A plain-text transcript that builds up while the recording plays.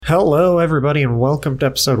Hello, everybody, and welcome to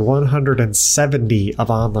episode 170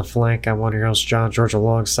 of On the Flank. I'm one of your hosts, John George,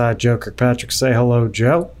 alongside Joe Kirkpatrick. Say hello,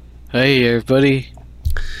 Joe. Hey, everybody.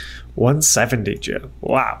 170, Joe.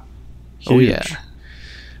 Wow. Huge. Oh, yeah.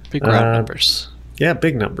 Big round numbers. Yeah,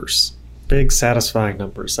 big numbers. Big, satisfying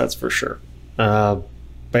numbers, that's for sure. But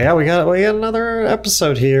yeah, we got another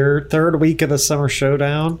episode here. Third week of the Summer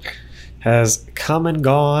Showdown has come and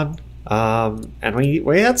gone. And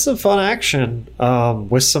we had some fun action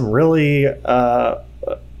with some really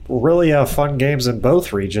fun games in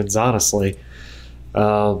both regions, honestly.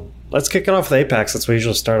 Let's kick it off with Apex, since we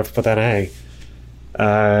usually start off with NA.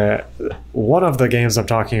 One of the games I'm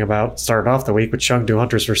talking about started off the week with Chengdu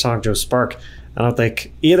Hunters versus Hangzhou Spark. I don't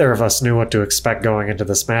think either of us knew what to expect going into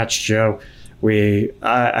this match, Joe.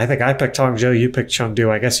 I think I picked Hangzhou, you picked Chengdu.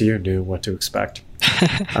 I guess you knew what to expect.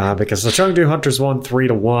 Because the Chengdu Hunters won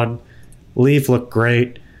 3-1. Leaf looked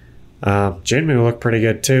great. Jinmu looked pretty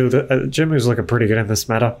good too. Jinmu's looking pretty good in this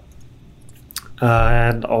meta.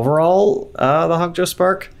 And overall, the Hangzhou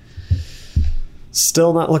Spark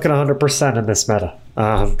still not looking 100% in this meta.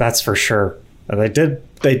 That's for sure. They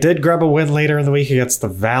did grab a win later in the week against the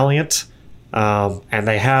Valiant. And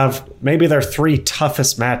they have maybe their three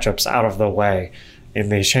toughest matchups out of the way in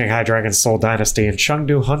the Shanghai Dragons Seoul Dynasty and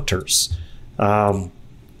Chengdu Hunters.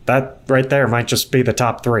 That right there might just be the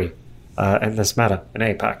top three in this meta in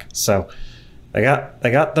APAC. So they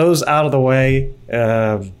got those out of the way.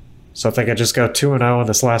 So if they could just go 2-0 in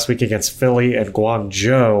this last week against Philly and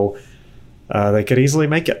Guangzhou, they could easily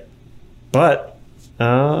make it. But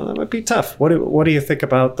that might be tough. What do you think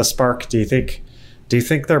about the Spark? Do you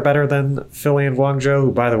think they're better than Philly and Guangzhou,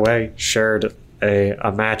 who, by the way, shared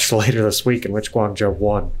a match later this week in which Guangzhou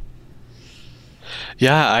won?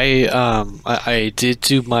 Yeah, I did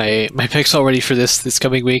do my picks already for this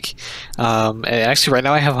coming week. And actually, right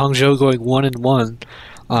now I have Hangzhou going 1-1.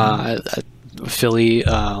 Philly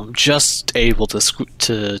just able to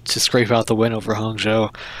scrape out the win over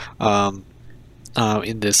Hangzhou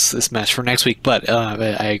in this match for next week. But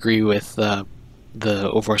I agree with the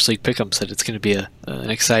Overwatch League pick'em, said it's going to be an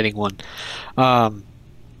exciting one.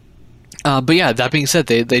 But yeah, that being said,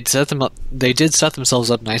 they did set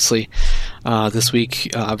themselves up nicely this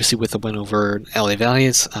week. Obviously, with the win over LA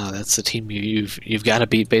Valiants, that's the team you've got to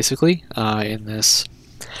beat basically in this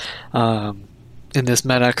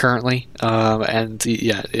meta currently, and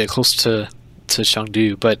yeah, close to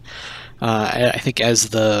Chengdu. But I think as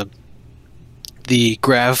the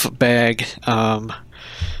Grav Bag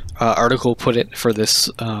article put it for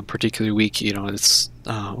this particular week, it's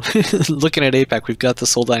looking at APAC, we've got the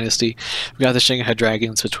Seoul Dynasty, we've got the Shanghai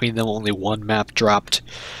Dragons. Between them, only one map dropped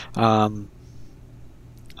in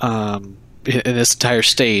this entire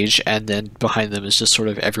stage, and then behind them is just sort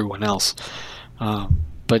of everyone else.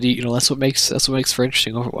 But that's what makes for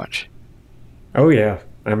interesting Overwatch. Oh yeah,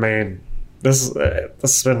 I mean this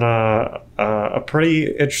has been a pretty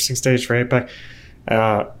interesting stage for APAC.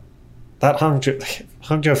 That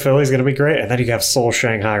Hangzhou Philly is going to be great, and then you have Seoul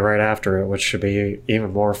Shanghai right after it, which should be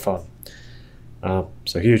even more fun.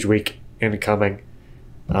 So huge week incoming.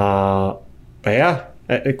 But yeah,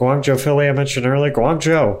 Guangzhou Philly I mentioned earlier.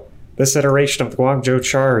 Guangzhou, this iteration of the Guangzhou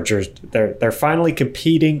Chargers, they're finally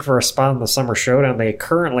competing for a spot in the Summer Showdown. They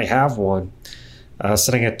currently have one,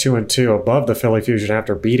 sitting at 2-2 above the Philly Fusion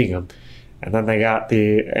after beating them. And then they have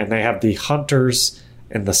the Hunters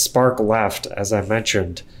and the Spark left, as I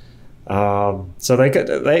mentioned. So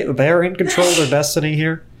they're in control of their destiny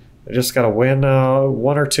here. They just got to win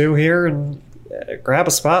one or two here and grab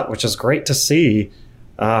a spot, which is great to see.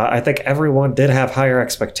 I think everyone did have higher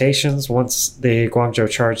expectations once the Guangzhou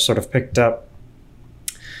Charge sort of picked up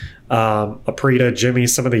Aprita, Jimmy,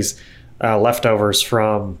 some of these leftovers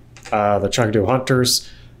from the Chengdu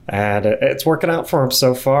Hunters, and it's working out for them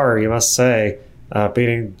so far, you must say.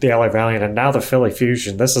 Beating the LA Valiant and now the Philly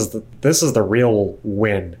Fusion. This is the real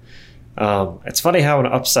win. It's funny how an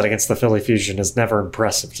upset against the Philly Fusion is never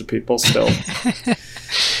impressive to people still.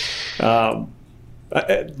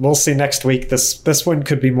 We'll see next week. This win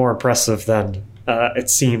could be more impressive than it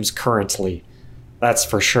seems currently. That's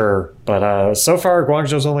for sure. But so far,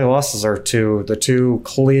 Guangzhou's only losses are to the two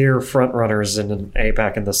clear frontrunners in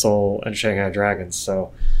APAC and the Seoul and Shanghai Dragons.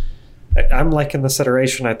 So I'm liking this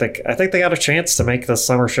iteration. I think they got a chance to make the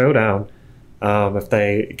Summer Showdown if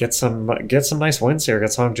they get some nice wins here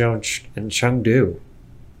against Hangzhou and Chengdu.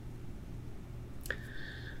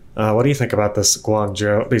 What do you think about these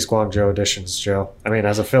Guangzhou editions, Joe? I mean,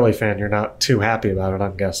 as a Philly fan, you're not too happy about it,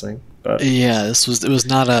 I'm guessing. But yeah, it was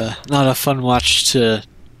not a fun watch to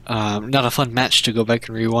not a fun match to go back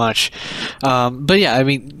and rewatch. But yeah, I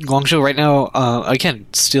mean, Guangzhou right now, again,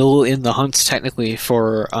 still in the hunt technically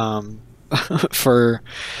for for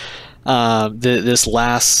this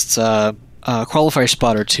last qualifier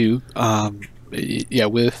spot or two. Yeah,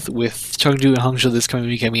 with Chengdu and Hangzhou this coming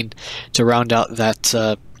week, I mean, to round out that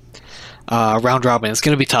round robin, it's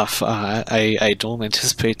going to be tough. I don't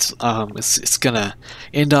anticipate it's going to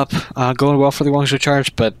end up going well for the Guangzhou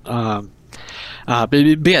Charge, but yeah,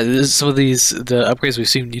 some of the upgrades we've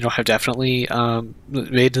seen, have definitely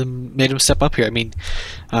made them step up here. I mean,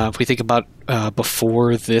 if we think about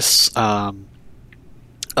before this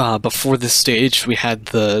stage, we had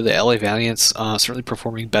the LA Valiants certainly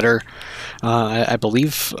performing better, I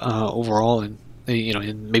believe, overall, and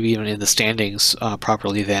maybe even in the standings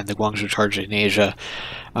properly than the Guangzhou Charge in Asia.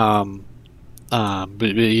 But a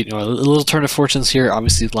little turn of fortunes here.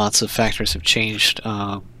 Obviously, lots of factors have changed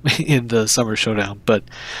in the Summer Showdown, but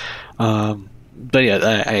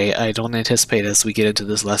yeah, I don't anticipate as we get into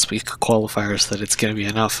this last week qualifiers that it's going to be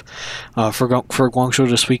enough for Guangzhou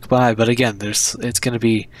to squeak by. But again, it's going to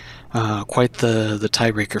be quite the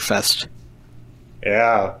tiebreaker fest.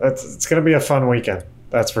 Yeah, it's going to be a fun weekend.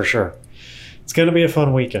 That's for sure. It's going to be a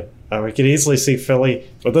fun weekend. We could easily see Philly.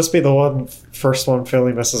 Would this be the first one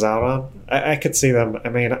Philly misses out on? I could see them. I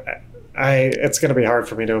mean, it's going to be hard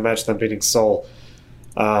for me to imagine them beating Seoul.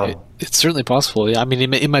 It's certainly possible. Yeah, I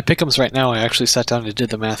mean, in my pick'ems right now, I actually sat down and did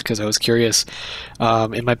the math because I was curious.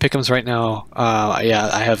 In my pick'ems right now, I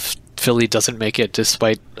have Philly doesn't make it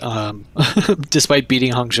despite despite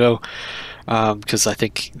beating Hangzhou, because I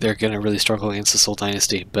think they're going to really struggle against the Seoul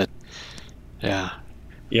Dynasty. But yeah.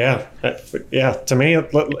 Yeah. To me,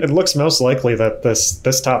 it looks most likely that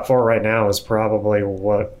this top four right now is probably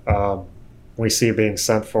what we see being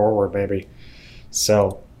sent forward, maybe.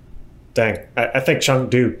 So, dang, I think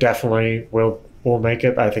Chengdu definitely will make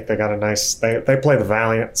it. I think they got a nice. They play the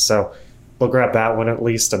Valiant, so they'll grab that one at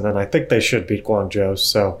least, and then I think they should beat Guangzhou.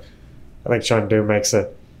 So, I think Chengdu makes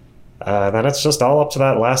it. Then it's just all up to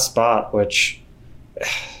that last spot, which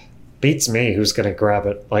beats me. Who's going to grab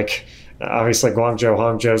it? Like. Obviously,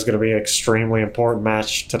 Guangzhou-Hangzhou is going to be an extremely important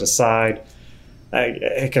match to decide.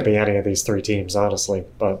 It could be any of these three teams, honestly.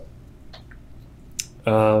 But,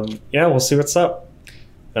 yeah, we'll see what's up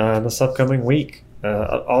this upcoming week.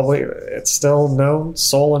 It's still known.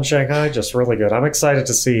 Seoul and Shanghai, just really good. I'm excited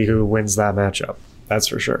to see who wins that matchup. That's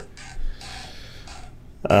for sure.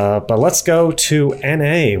 But let's go to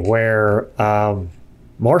NA, where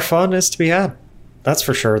more fun is to be had. That's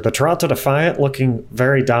for sure. The Toronto Defiant looking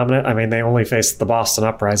very dominant. I mean, they only faced the Boston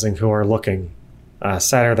Uprising, who are looking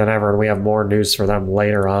sadder than ever, and we have more news for them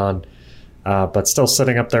later on. But still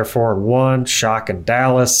sitting up there 4-1. Shock and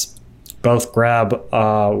Dallas both grab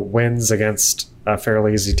wins against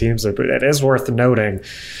fairly easy teams. But it is worth noting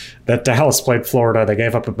that Dallas played Florida. They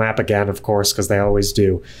gave up a map again, of course, because they always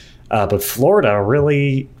do. But Florida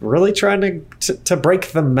really, really trying to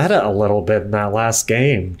break the meta a little bit in that last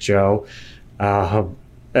game, Joe.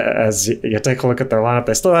 As you take a look at their lineup,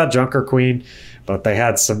 they still had Junker Queen, but they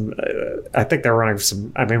had some. I think they're running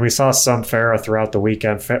some. I mean, we saw some Pharah throughout the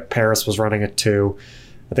weekend. Paris was running it too.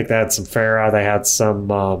 I think they had some Pharah. They had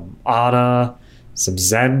some Ana, some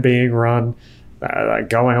Zen being run,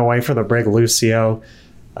 going away from the Brig Lucio.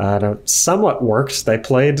 Somewhat worked. They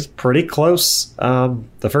played pretty close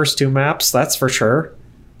the first two maps, that's for sure,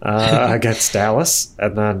 against Dallas,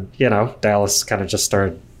 and then Dallas kind of just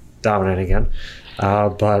started dominating again.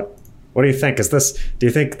 But what do you think? Do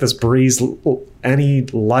you think this breathes any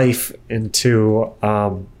life into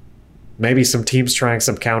maybe some teams trying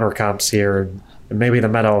some counter comps here and maybe the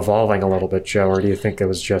meta evolving a little bit, Joe? Or do you think it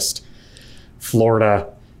was just Florida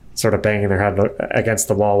sort of banging their head against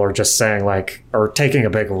the wall, or just saying or taking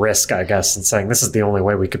a big risk, I guess, and saying this is the only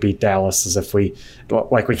way we could beat Dallas is if we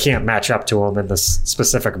can't match up to them in this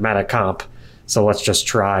specific meta comp, so let's just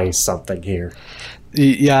try something here?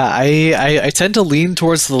 Yeah, I tend to lean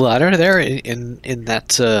towards the latter there in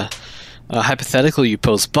that hypothetical you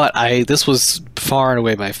posed, but this was far and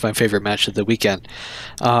away my favorite match of the weekend,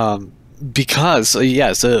 because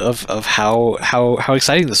of how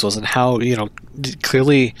exciting this was, and how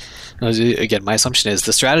clearly, again, my assumption is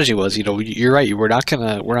the strategy was, you're right, we're not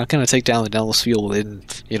gonna take down the Dallas Field in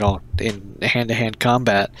hand-to-hand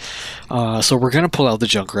combat, so we're gonna pull out the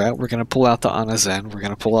Junkrat, we're gonna pull out the Ana Zen, we're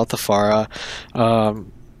gonna pull out the Pharah.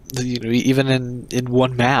 Even in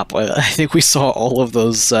one map, I think we saw all of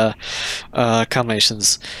those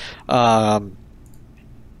combinations,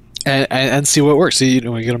 and see what works. So, we're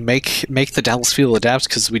going to make the Dallas Field adapt,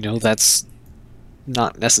 because we know that's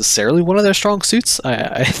not necessarily one of their strong suits.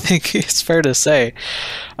 I think it's fair to say.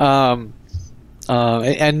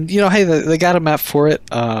 And hey, they got a map for it.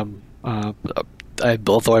 Although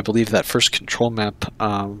I believe that first control map,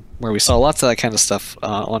 where we saw lots of that kind of stuff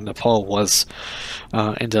on Nepal, was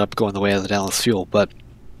ended up going the way of the Dallas Fuel. But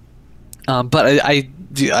I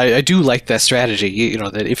do like that strategy.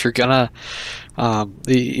 That if you're gonna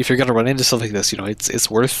run into something like this,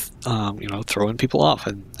 it's worth throwing people off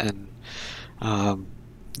and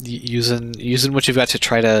using what you've got to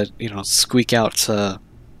try to squeak out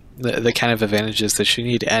the kind of advantages that you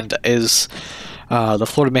need. And is the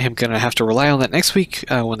Florida Mayhem going to have to rely on that next week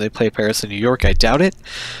when they play Paris and New York? I doubt it.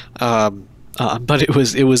 But it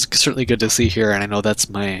was certainly good to see here, and I know that's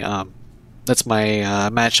my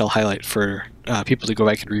match I'll highlight for people to go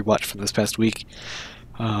back and rewatch from this past week.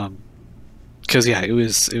 Because it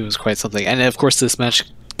was quite something. And of course, this match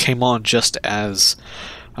came on just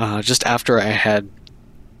after I had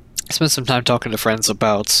spent some time talking to friends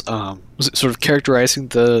about sort of characterizing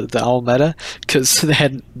the owl meta, because they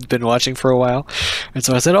hadn't been watching for a while, and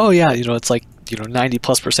so I said, oh yeah, it's like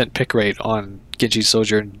 90+% pick rate on Genji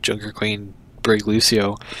Sojourn, Junker Queen, Brig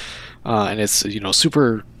Lucio, and it's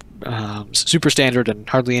super standard and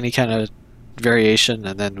hardly any kind of variation.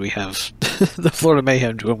 And then we have the Florida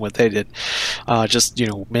Mayhem doing what they did just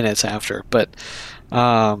minutes after. But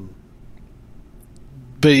yeah,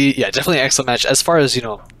 definitely an excellent match. As far as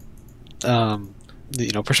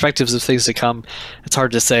perspectives of things to come, it's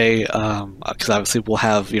hard to say, because obviously we'll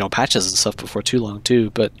have patches and stuff before too long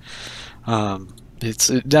too. But it's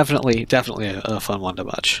definitely a fun one to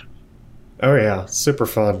watch. Oh yeah, super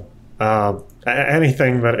fun.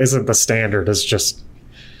 Anything that isn't the standard is just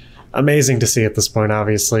amazing to see at this point.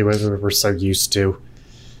 Obviously, we're so used to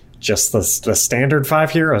just the standard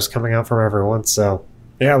 5 heroes coming out from everyone. So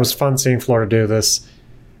yeah, it was fun seeing Florida do this.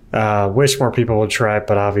 Wish more people would try it,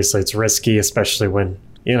 but obviously it's risky, especially when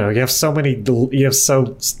you have such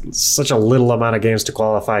a little amount of games to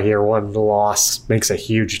qualify here. One loss makes a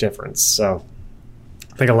huge difference. So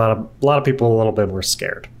I think a lot of people are a little bit more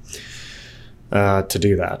scared to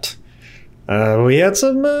do that. We had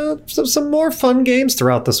some more fun games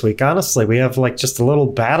throughout this week. Honestly, we have just a little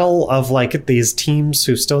battle of these teams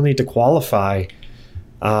who still need to qualify.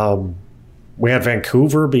 We had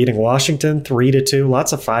Vancouver beating Washington 3-2.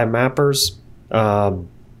 Lots of 5 mappers.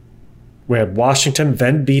 We had Washington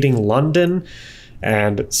then beating London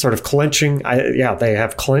and sort of clinching. They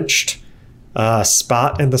have clinched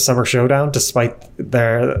spot in the Summer Showdown despite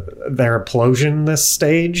their implosion this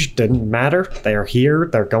stage. Didn't matter. They are here.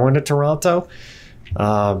 They're going to Toronto.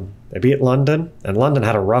 They beat London, and London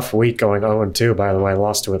had a rough week going 0-2, by the way.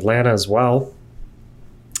 Lost to Atlanta as well.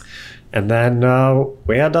 And then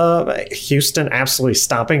we had Houston absolutely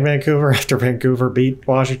stomping Vancouver after Vancouver beat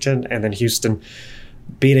Washington, and then Houston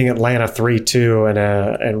beating Atlanta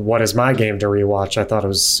 3-2 and what is my game to rewatch. I thought it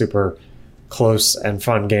was super close and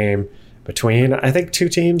fun game between, I think, two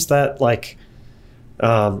teams that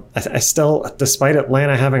I still, despite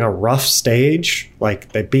Atlanta having a rough stage,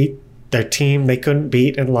 they beat their team they couldn't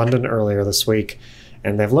beat in London earlier this week,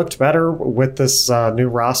 and they've looked better with this new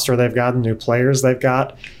roster they've got, new players they've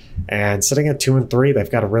got. And sitting at 2-3,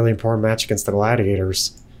 they've got a really important match against the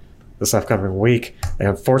Gladiators this upcoming week. They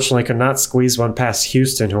unfortunately could not squeeze one past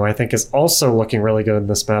Houston, who I think is also looking really good in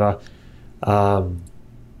this meta.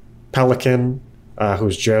 Pelican,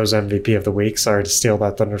 who's Joe's MVP of the week. Sorry to steal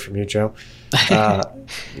that thunder from you, Joe.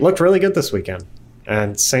 Looked really good this weekend.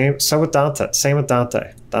 And so with Dante. Same with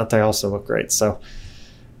Dante. Dante also looked great. So,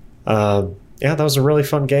 yeah, that was a really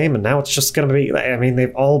fun game, and now it's just going to be,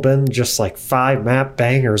 they've all been just 5 map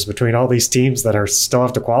bangers between all these teams that still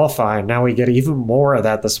have to qualify, and now we get even more of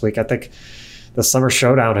that this week. I think the Summer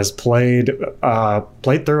Showdown has played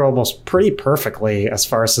through almost pretty perfectly as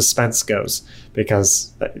far as suspense goes,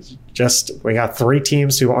 because we got 3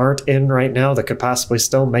 teams who aren't in right now that could possibly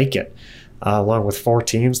still make it, along with 4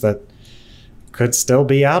 teams that could still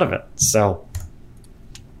be out of it. So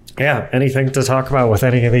yeah, anything to talk about with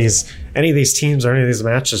any of these teams or any of these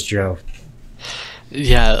matches, Joe?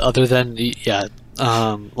 Yeah, other than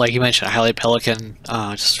like you mentioned, I highlight Pelican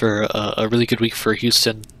just for a really good week for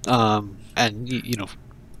Houston, and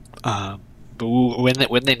when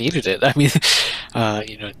they needed it.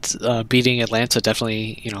 Beating Atlanta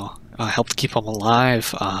definitely helped keep them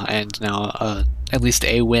alive, and now at least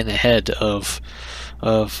a win ahead of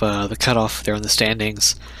the cutoff there in the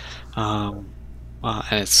standings.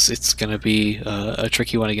 And it's going to be a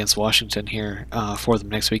tricky one against Washington here for them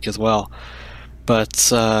next week as well. But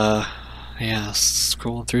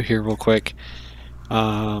scrolling through here real quick.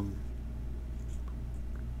 That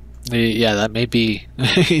may be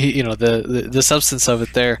the substance of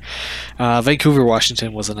it there. Vancouver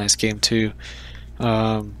Washington was a nice game too.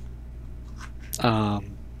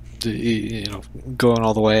 going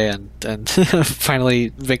all the way, and finally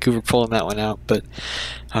Vancouver pulling that one out. But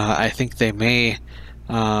I think they may.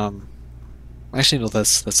 Actually, no,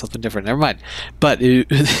 that's something different. Never mind. But it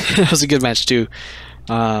was a good match too.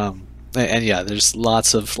 And yeah, there's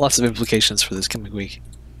lots of implications for this coming week.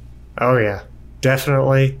 Oh yeah,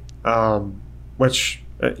 definitely. Which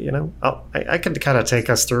I can kind of take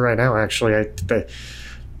us through right now. Actually,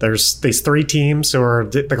 there's these three teams who are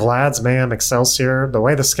the Glads, Mayhem, Excelsior. The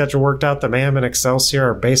way the schedule worked out, the Mayhem and Excelsior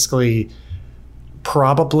are basically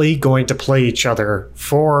probably going to play each other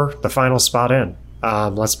for the final spot in.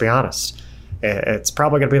 Let's be honest, it's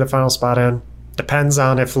probably going to be the final spot in. Depends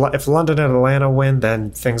on if London and Atlanta win,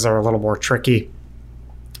 then things are a little more tricky.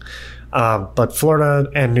 But Florida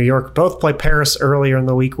and New York both play Paris earlier in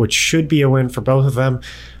the week, which should be a win for both of them.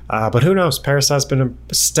 But who knows? Paris has been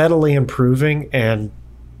steadily improving and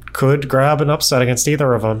could grab an upset against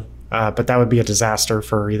either of them. But that would be a disaster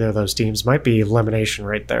for either of those teams. Might be elimination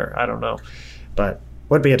right there. I don't know. But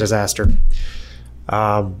would be a disaster.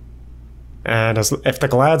 And if the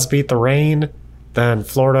Glads beat the Reign, then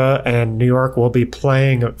Florida and New York will be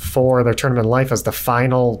playing for their tournament life as the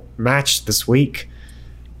final match this week.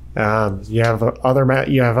 You have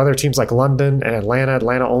other teams like London and Atlanta.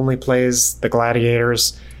 Atlanta only plays the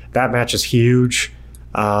Gladiators. That match is huge.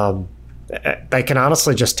 They can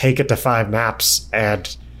honestly just take it to 5 maps,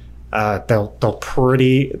 and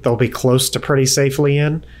they'll be close to pretty safely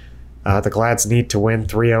in. The Glads need to win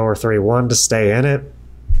 3-0 or 3-1 to stay in it,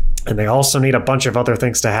 and they also need a bunch of other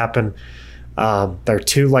things to happen. There are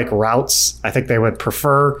 2 routes. I think they would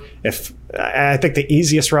prefer I think the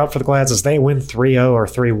easiest route for the Glads is they win 3-0 or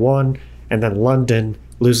 3-1, and then London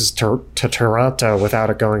loses to Toronto without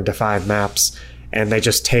it going to 5 maps, and they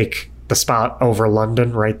just take the spot over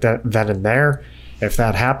London right then and there. If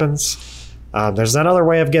that happens, there's another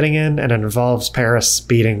way of getting in, and it involves Paris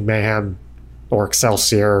beating Mayhem or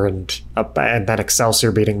Excelsior, and then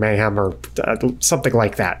Excelsior beating Mayhem, or something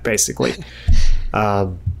like that, basically.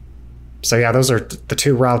 So yeah, those are the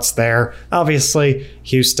 2 routes there. Obviously,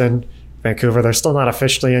 Houston, Vancouver, they're still not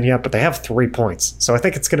officially in yet, but they have 3 points. So I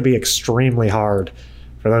think it's going to be extremely hard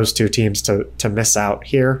for those 2 teams to miss out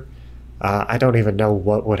here. I don't even know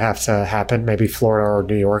what would have to happen. Maybe Florida or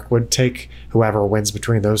New York would take, whoever wins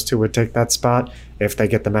between those 2 would take that spot if they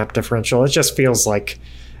get the map differential. It just feels like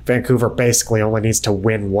Vancouver basically only needs to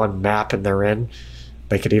win 1 map and they're in.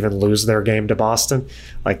 They could even lose their game to Boston.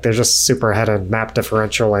 They're just super ahead on map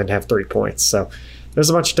differential and have 3 points. So there's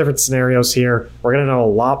a bunch of different scenarios here. We're going to know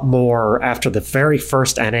a lot more after the very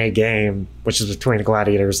first NA game, which is between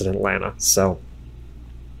Gladiators and Atlanta. So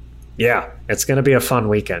yeah, it's going to be a fun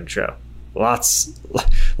weekend, Joe. Lots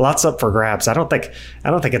up for grabs. I don't think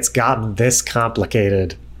it's gotten this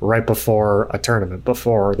complicated right before a tournament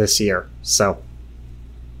before this year. So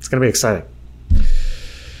it's going to be exciting.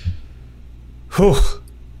 Whew.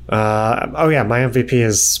 Oh yeah, my MVP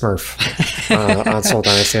is Smurf on Soul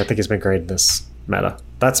Dynasty. I think he's been great in this meta.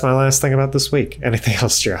 That's my last thing about this week. Anything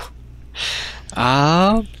else, Joe?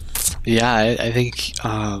 Yeah, I think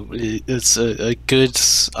it's a good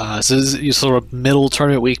sort of middle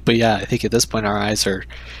tournament week. But yeah, I think at this point our eyes are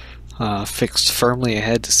fixed firmly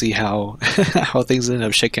ahead to see how how things end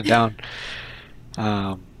up shaking down.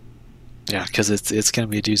 Yeah, because it's going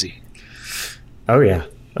to be a doozy. Oh yeah.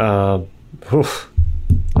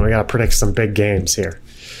 We got to predict some big games here.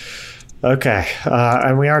 Okay,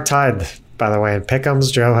 and we are tied, by the way, in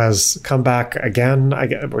Pick'ems. Joe has come back again.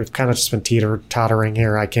 We've kind of just been teeter-tottering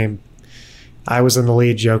here. I was in the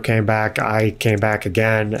lead, Joe came back, I came back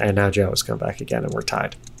again, and now Joe has come back again, and we're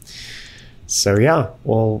tied. So yeah,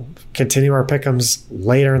 we'll continue our Pick'ems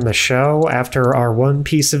later in the show after our one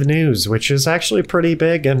piece of news, which is actually pretty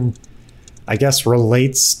big and I guess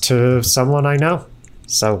relates to someone I know.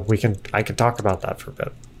 So I can talk about that for a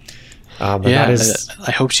bit. Yeah,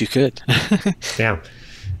 I hoped you could. Yeah,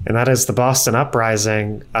 and that is the Boston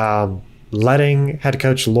Uprising letting head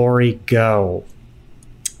coach Laurie go,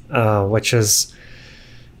 which it's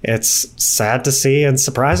sad to see and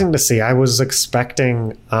surprising to see. I was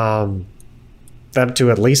expecting them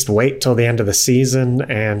to at least wait till the end of the season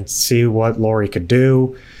and see what Laurie could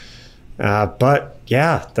do. But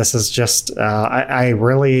yeah, this is just I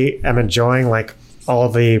really am enjoying all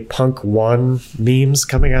the Punk 1 memes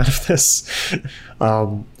coming out of this.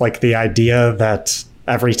 The idea that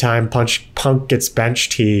every time Punk gets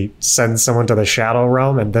benched, he sends someone to the Shadow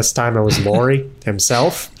Realm, and this time it was Laurie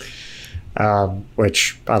himself.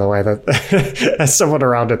 Which, by the way, that as someone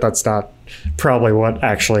around it, that's not probably what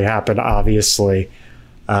actually happened, obviously.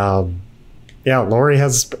 Yeah, Laurie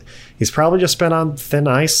he's probably just been on thin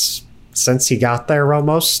ice since he got there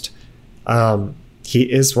almost. He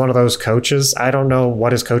is one of those coaches. I don't know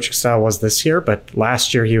what his coaching style was this year, but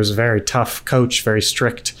last year he was a very tough coach, very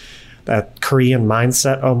strict, that Korean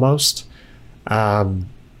mindset almost. And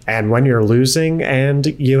when you're losing and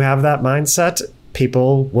you have that mindset,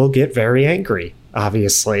 people will get very angry,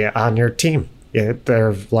 obviously, on your team.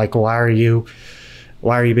 They're like, why are you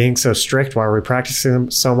being so strict? Why are we practicing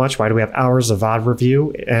them so much? Why do we have hours of VOD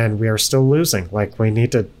review and we are still losing? Like, we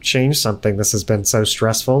need to change something. This has been so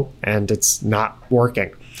stressful and it's not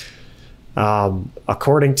working.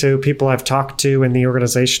 According to people I've talked to in the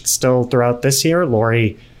organization still throughout this year,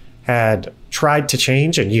 Laurie had tried to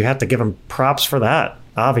change, and you have to give him props for that,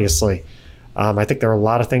 obviously. I think there were a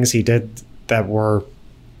lot of things he did that were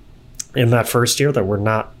in that first year that were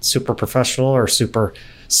not super professional or super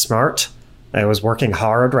smart. It was working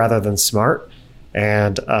hard rather than smart.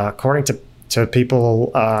 And according to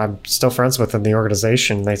people I'm still friends with in the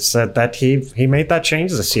organization, they said that he made that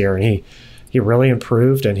change this year, and he really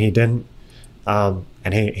improved, and he didn't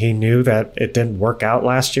and he knew that it didn't work out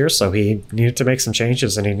last year, so he needed to make some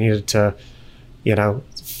changes, and he needed to,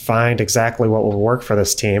 find exactly what will work for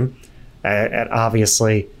this team. And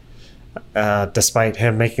obviously, despite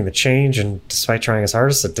him making the change and despite trying his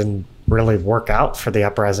hardest, it didn't really work out for the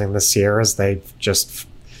Uprising this year, as they've just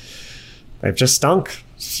stunk.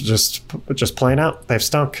 Just plain out, they've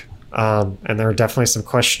stunk. And there are definitely some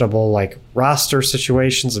questionable roster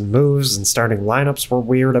situations and moves, and starting lineups were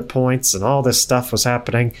weird at points, and all this stuff was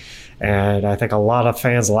happening. And I think a lot of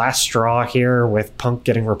fans' last straw here with Punk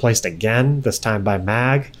getting replaced again, this time by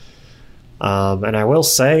Mag. And I will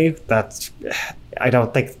say that I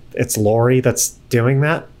don't think it's Laurie that's doing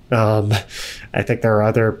that. I think there are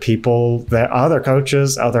other people, other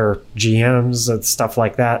coaches, other GMs and stuff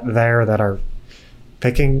like that there that are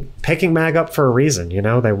picking Mag up for a reason.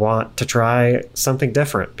 They want to try something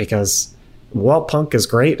different, because while Punk is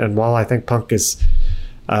great, and while I think Punk is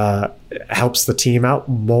helps the team out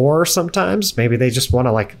more sometimes, maybe they just want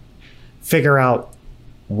to figure out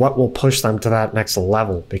what will push them to that next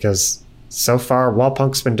level, because so far, while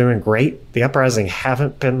Punk's been doing great, the Uprising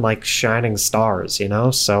haven't been shining stars,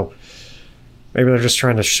 so maybe they're just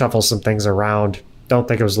trying to shuffle some things around. Don't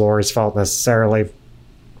think it was Laurie's fault necessarily.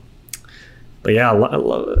 But yeah,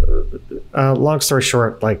 long story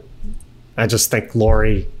short, I just think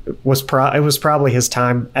Laurie it was probably his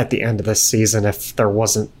time at the end of this season if there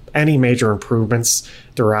wasn't any major improvements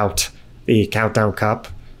throughout the Countdown Cup.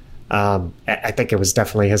 I think it was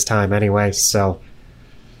definitely his time anyway. So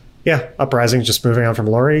yeah, Uprising just moving on from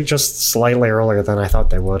Laurie just slightly earlier than I thought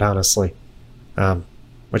they would, honestly,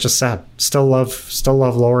 which is sad. Still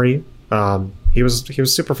love Laurie. He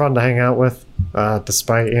was super fun to hang out with,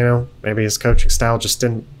 despite maybe his coaching style just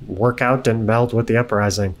didn't work out, didn't meld with the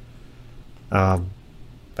Uprising. But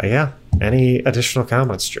yeah, any additional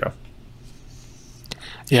comments, Joe?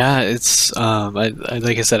 Yeah, it's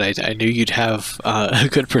like I said, I knew you'd have a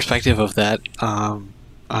good perspective of that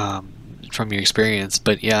from your experience.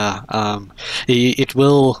 But yeah, it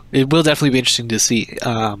will definitely be interesting to see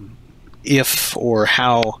if or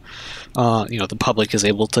how the public is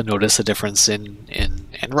able to notice a difference in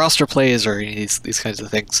roster plays or these kinds of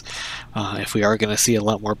things. If we are going to see a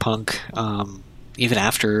lot more Punk, even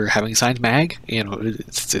after having signed Mag,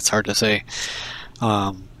 it's hard to say.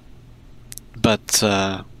 But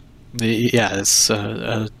yeah, it's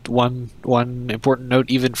one important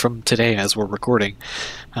note even from today as we're recording,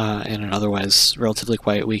 in an otherwise relatively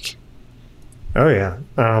quiet week. Oh yeah,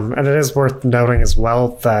 and it is worth noting as well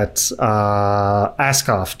that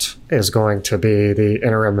Ascoft is going to be the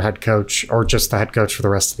interim head coach, or just the head coach for the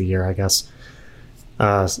rest of the year, I guess,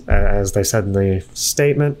 as they said in the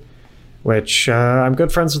statement. Which I'm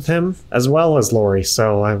good friends with him as well as Laurie,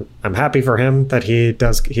 so I'm happy for him that he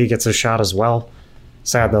gets a shot as well.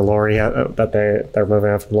 Sad that Laurie that they're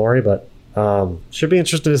moving on from Laurie, but should be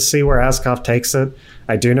interested to see where Ascoff takes it.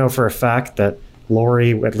 I do know for a fact that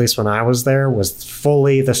Laurie, at least when I was there, was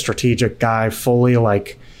fully the strategic guy, fully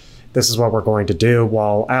this is what we're going to do,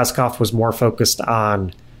 while Ascoff was more focused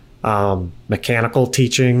on mechanical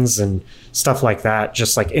teachings and stuff like that,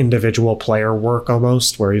 just individual player work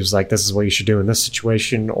almost, where he was this is what you should do in this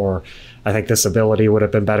situation, or I think this ability would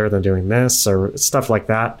have been better than doing this, or stuff like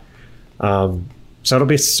that. So it'll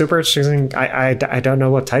be super interesting. I don't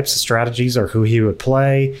know what types of strategies or who he would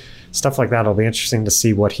play, stuff like that. It'll be interesting to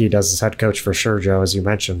see what he does as head coach for sure, Joe, as you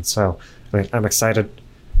mentioned. So I'm excited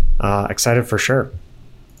for sure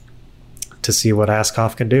to see what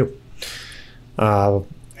Ascoff can do.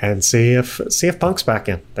 And see if Punk's back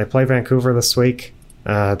in. They play Vancouver this week.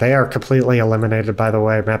 They are completely eliminated, by the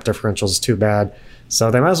way. Map differentials is too bad. So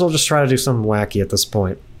they might as well just try to do something wacky at this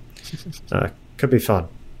point. Could be fun.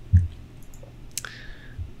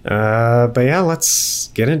 But yeah, let's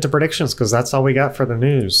get into predictions because that's all we got for the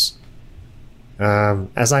news.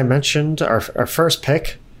 As I mentioned, our first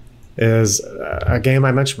pick is a game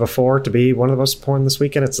I mentioned before to be one of the most important this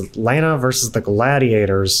weekend. It's Atlanta versus the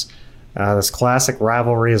Gladiators. This classic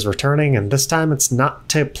rivalry is returning, and this time it's not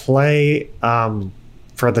to play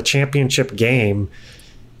for the championship game.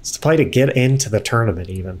 It's to play to get into the tournament,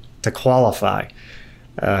 even to qualify,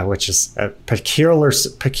 which is a peculiar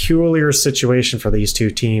situation for these two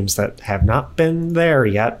teams that have not been there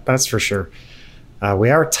yet. That's for sure. We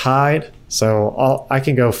are tied, so I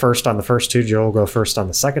can go first on the first two. Joe will go first on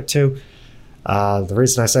the second two. The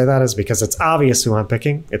reason I say that is because it's obvious who I'm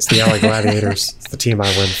picking. It's the LA Gladiators. It's the team I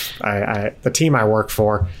win. The team I work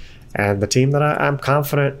for, and the team that I'm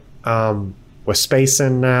confident with space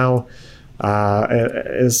in now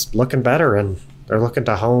is looking better, and they're looking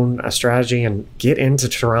to hone a strategy and get into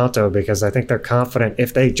Toronto because I think they're confident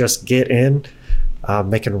if they just get in,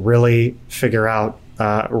 they can really figure out,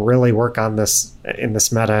 really work on this in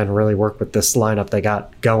this meta and really work with this lineup they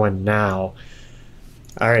got going now.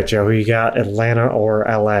 All right, Joe, who you got, Atlanta or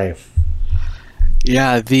LA?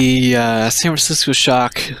 Yeah, the San Francisco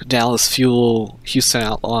Shock, Dallas Fuel, Houston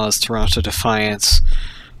Outlaws, Toronto Defiance,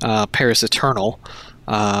 Paris Eternal.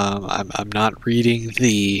 I'm not reading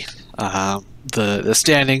the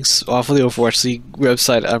standings off of the Overwatch League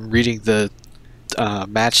website. I'm reading the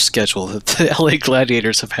match schedule that the LA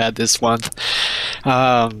Gladiators have had this month.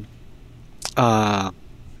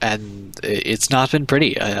 And it's not been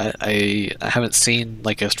pretty. I haven't seen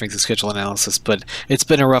like a strength of schedule analysis, but it's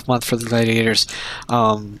been a rough month for the Gladiators.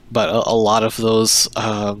 But a lot of those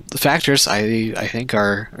factors, I think,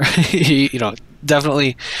 are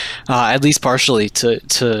definitely at least partially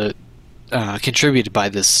to contributed by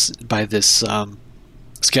this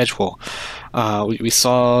schedule. We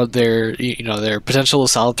saw their potential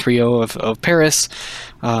solid trio of Paris.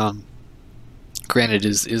 Granted,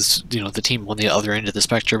 is the team on the other end of the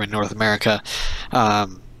spectrum in North America,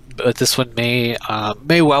 but this one may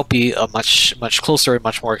well be a much closer and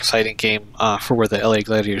much more exciting game for where the LA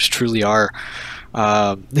Gladiators truly are.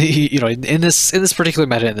 In this particular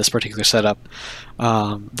meta, in this particular setup,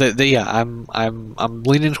 I'm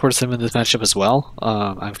leaning towards them in this matchup as well.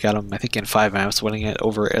 I've got them, I think, in 5 maps, winning it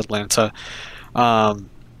over Atlanta. But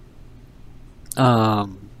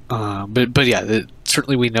yeah,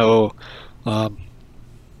 certainly we know.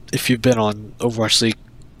 If you've been on Overwatch League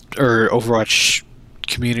or Overwatch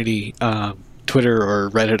community Twitter or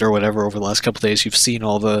Reddit or whatever over the last couple of days, you've seen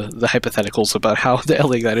all the hypotheticals about how the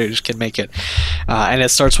LA Gladiators can make it, and it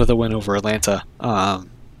starts with a win over Atlanta,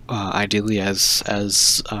 ideally as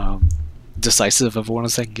decisive of one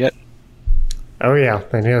as they can get. Oh yeah,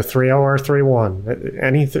 they need a 3-0 or 3-1,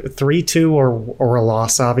 any 3-2 or a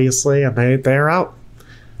loss, obviously, and they're out.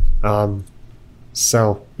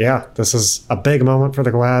 So yeah, this is a big moment for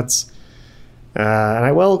the Glads, and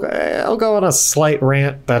I'll go on a slight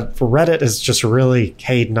rant that Reddit is just really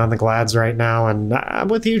hating on the Glads right now, and I'm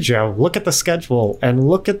with you, Joe. Look at the schedule and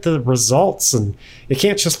look at the results, and you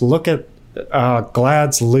can't just look at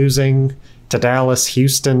Glads losing to Dallas,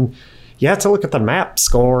 Houston. You have to look at the map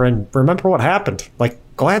score and remember what happened. Like,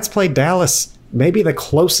 Glads played Dallas, maybe the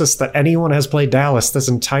closest that anyone has played Dallas this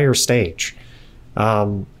entire stage.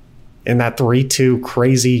 In that 3-2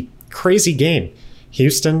 crazy game.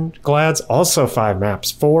 Houston Glads also 5 maps,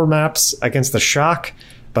 4 maps against the Shock,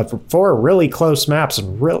 but 4 really close maps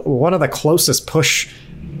and one of the closest push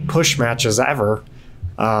matches ever.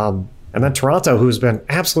 And then Toronto, who's been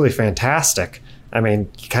absolutely fantastic. I mean,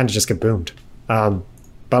 you kind of just get boomed. But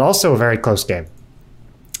also a very close game.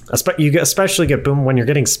 You especially get boomed when you're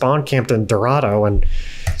getting spawn camped in Dorado and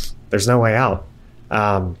there's no way out.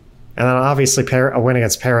 And then obviously a win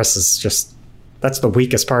against Paris is that's the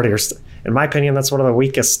weakest part of in my opinion, that's one of the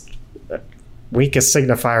weakest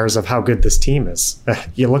signifiers of how good this team is.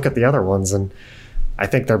 You look at the other ones and I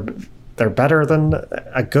think they're better than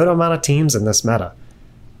a good amount of teams in this meta.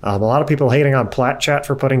 A lot of people hating on Plat Chat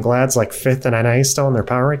for putting Glads like 5th in NA still in their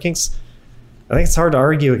power rankings. I think it's hard to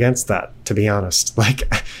argue against that, to be honest. Like,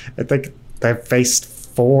 I think they've faced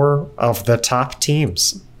 4 of the top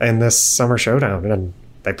teams in this Summer Showdown, and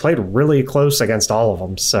they played really close against all of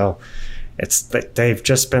them. So they've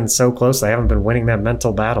just been so close. They haven't been winning that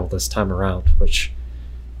mental battle this time around, which,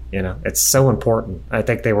 it's so important. I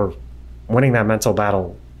think they were winning that mental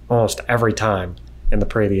battle almost every time in the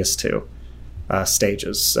previous 2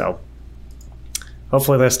 stages. So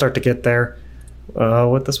hopefully they start to get there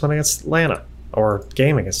with this one against Atlanta, or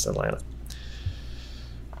game against Atlanta.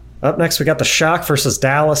 Up next, we got the Shock versus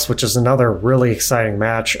Dallas, which is another really exciting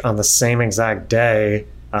match on the same exact day.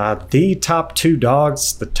 the top two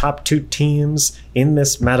dogs, the top two teams in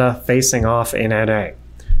this meta facing off in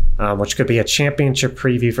NA, which could be a championship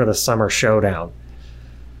preview for the Summer Showdown.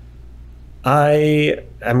 I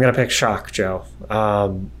am going to pick Shock, Joe.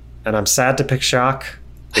 And I'm sad to pick Shock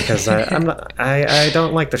because I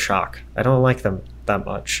don't like the Shock. I don't like them that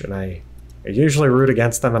much, and I usually root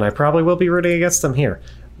against them, and I probably will be rooting against them here.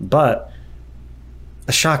 But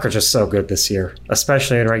the Shock are just so good this year,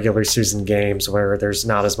 especially in regular season games where there's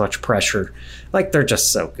not as much pressure. Like, they're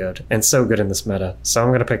just so good, and so good in this meta. So I'm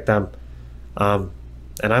going to pick them. And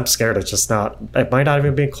I'm scared it's just not... It might not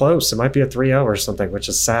even be close. It might be a 3-0 or something, which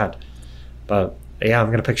is sad. But, yeah, I'm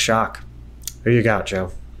going to pick Shock. Who you got,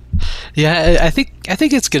 Joe? Yeah, I think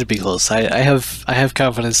it's going to be close. I have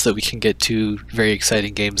confidence that we can get two very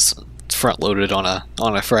exciting games front-loaded on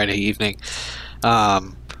a Friday evening.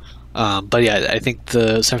 But yeah, I think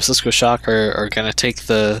the San Francisco Shock are going to take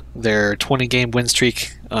their 20-game win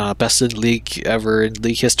streak, best in the league ever in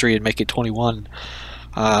league history, and make it 21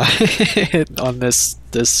 on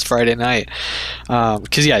this Friday night.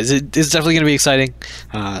 Because yeah, it's definitely going to be exciting.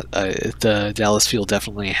 The Dallas field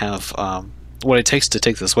definitely have what it takes to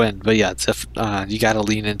take this win. But yeah, you got to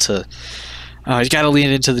lean into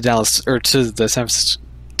the Dallas or to the San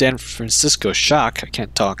Francisco Shock. I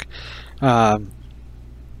can't talk.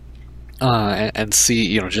 And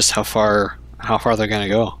see, just how far they're going to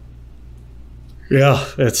go. Yeah,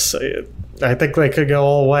 I think they could go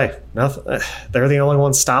all the way. They're the only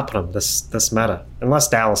ones stopping them this meta, unless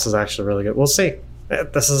Dallas is actually really good. We'll see.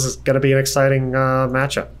 This is going to be an exciting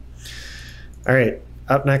matchup. All right,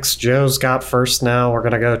 up next, Joe's got first now. We're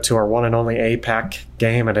going to go to our one and only APAC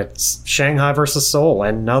game, and it's Shanghai versus Seoul,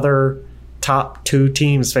 another top two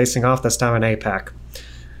teams facing off this time in APAC.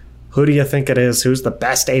 Who do you think it is? Who's the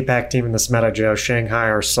best APAC team in this meta, Joe? Shanghai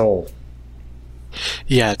or Seoul?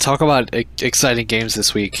 Yeah, talk about exciting games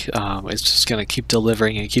this week. It's just going to keep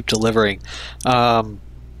delivering and keep delivering. And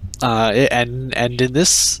in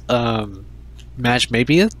this match,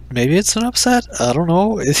 maybe it's an upset. I don't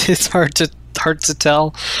know. It's hard to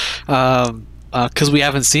tell because we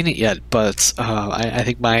haven't seen it yet. But I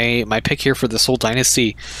think my pick here for the Seoul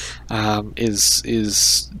Dynasty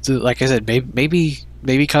is like I said,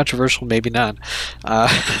 maybe controversial, maybe not.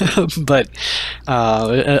 But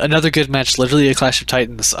another good match, literally a clash of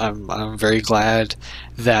titans. I'm very glad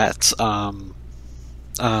that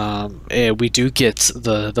we do get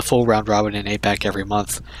the full round robin in APAC every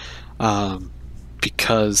month,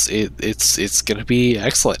 because it's going to be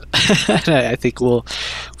excellent. And I think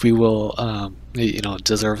we will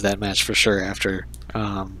deserve that match for sure after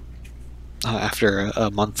a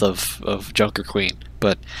month of Junker Queen.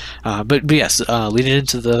 But yes, leading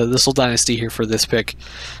into the Seoul Dynasty here for this pick.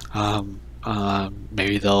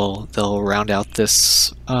 Maybe they'll round out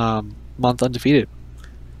this month undefeated.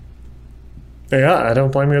 Yeah, I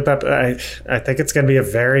don't blame you with that. But I think it's going to be a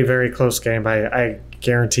very, very close game. I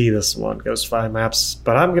guarantee this one goes 5 maps.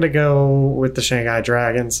 But I'm going to go with the Shanghai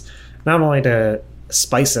Dragons, not only to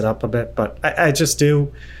spice it up a bit, but I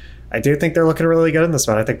do think they're looking really good in this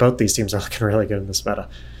meta. I think both these teams are looking really good in this meta.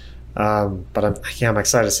 But I'm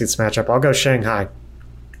excited to see this matchup. I'll go Shanghai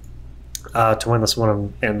to win this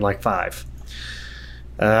one in like 5.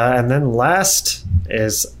 And then last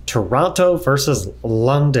is Toronto versus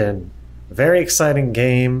London. Very exciting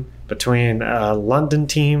game between a London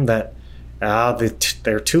team that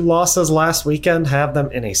their 2 losses last weekend have them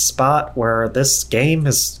in a spot where this game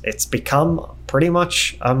it's become pretty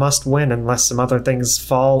much a must-win unless some other things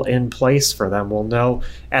fall in place for them. We'll know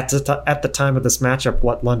at the time of this matchup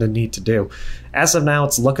what London need to do. As of now,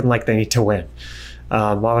 it's looking like they need to win.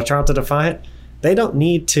 While the Toronto Defiant, they don't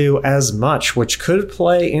need to as much, which could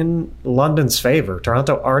play in London's favor.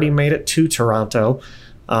 Toronto already made it to Toronto,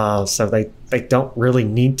 so they don't really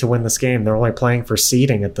need to win this game. They're only playing for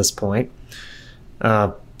seeding at this point.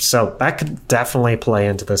 So that could definitely play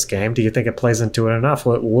into this game. Do you think it plays into it enough?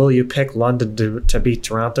 Will you pick London to beat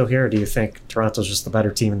Toronto here, or do you think Toronto's just the better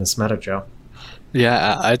team in this meta, Joe?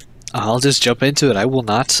 Yeah, I'll just jump into it. I will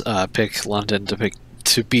not pick London to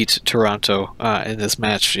beat Toronto in this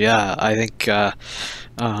match. Yeah, I think the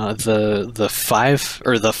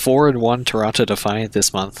 4-1 Toronto Defiant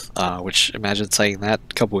this month, which imagine saying that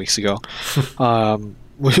a couple weeks ago,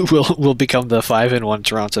 will become the 5-1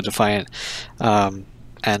 Toronto Defiant.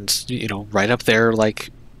 And right up there,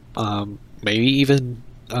 like maybe even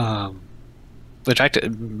in fact,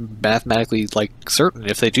 mathematically like certain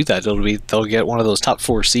if they do that, they'll get one of those top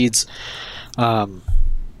 4 seeds.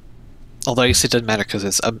 Although I guess it doesn't matter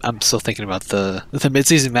because I'm still thinking about the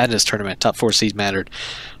Midseason Madness tournament. Top 4 seed mattered,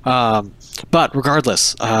 but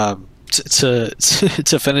regardless,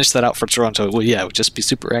 to finish that out for Toronto, well, yeah, it would just be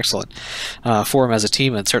super excellent for them as a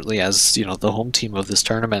team, and certainly as the home team of this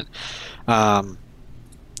tournament. But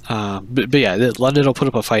yeah, London will put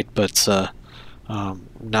up a fight, but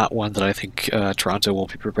not one that I think Toronto will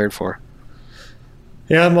be prepared for.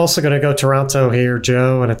 Yeah, I'm also going to go Toronto here,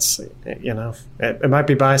 Joe, and it's it might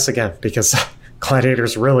be biased again because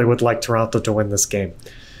Gladiators really would like Toronto to win this game.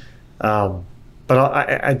 But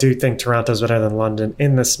I do think Toronto's better than London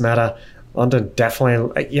in this meta. London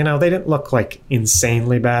definitely, they didn't look like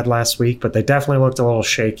insanely bad last week, but they definitely looked a little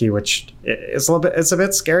shaky, which is it's a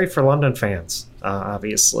bit scary for London fans,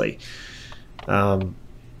 obviously,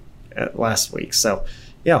 last week. So,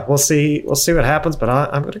 yeah, we'll see what happens, but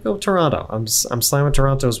I'm going to go Toronto. I'm slamming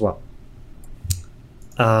Toronto as well.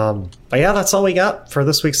 But yeah, that's all we got for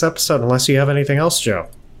this week's episode, unless you have anything else, Joe.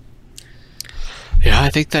 Yeah,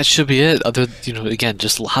 I think that should be it. Again,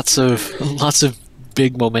 just lots of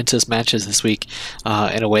big momentous matches this week,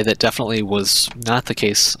 in a way that definitely was not the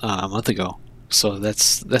case a month ago. So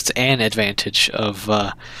that's an advantage of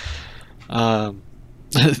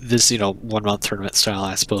this 1 month tournament style,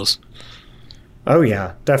 I suppose. Oh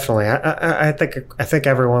yeah, definitely. I think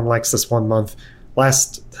everyone likes this 1 month.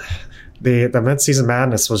 The mid-season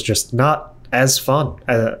madness was just not as fun.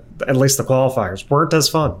 At least the qualifiers weren't as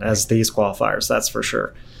fun as these qualifiers, that's for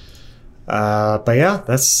sure. But yeah,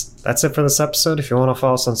 that's it for this episode. If you want to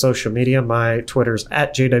follow us on social media, my Twitter's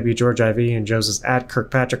 @JWGeorgeIV and Joe's is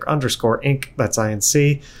 @Kirkpatrick_Inc. That's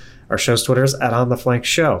INC. Our show's Twitter is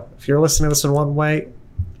 @OnTheFlankShow. If you're listening to this in one way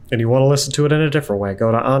and you want to listen to it in a different way,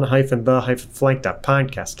 go to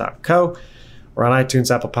on-the-flank.pinecast.co. We're on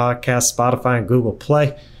iTunes, Apple Podcasts, Spotify, and Google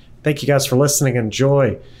Play. Thank you guys for listening.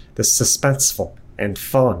 Enjoy this suspenseful and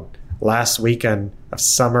fun last weekend of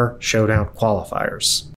Summer Showdown qualifiers.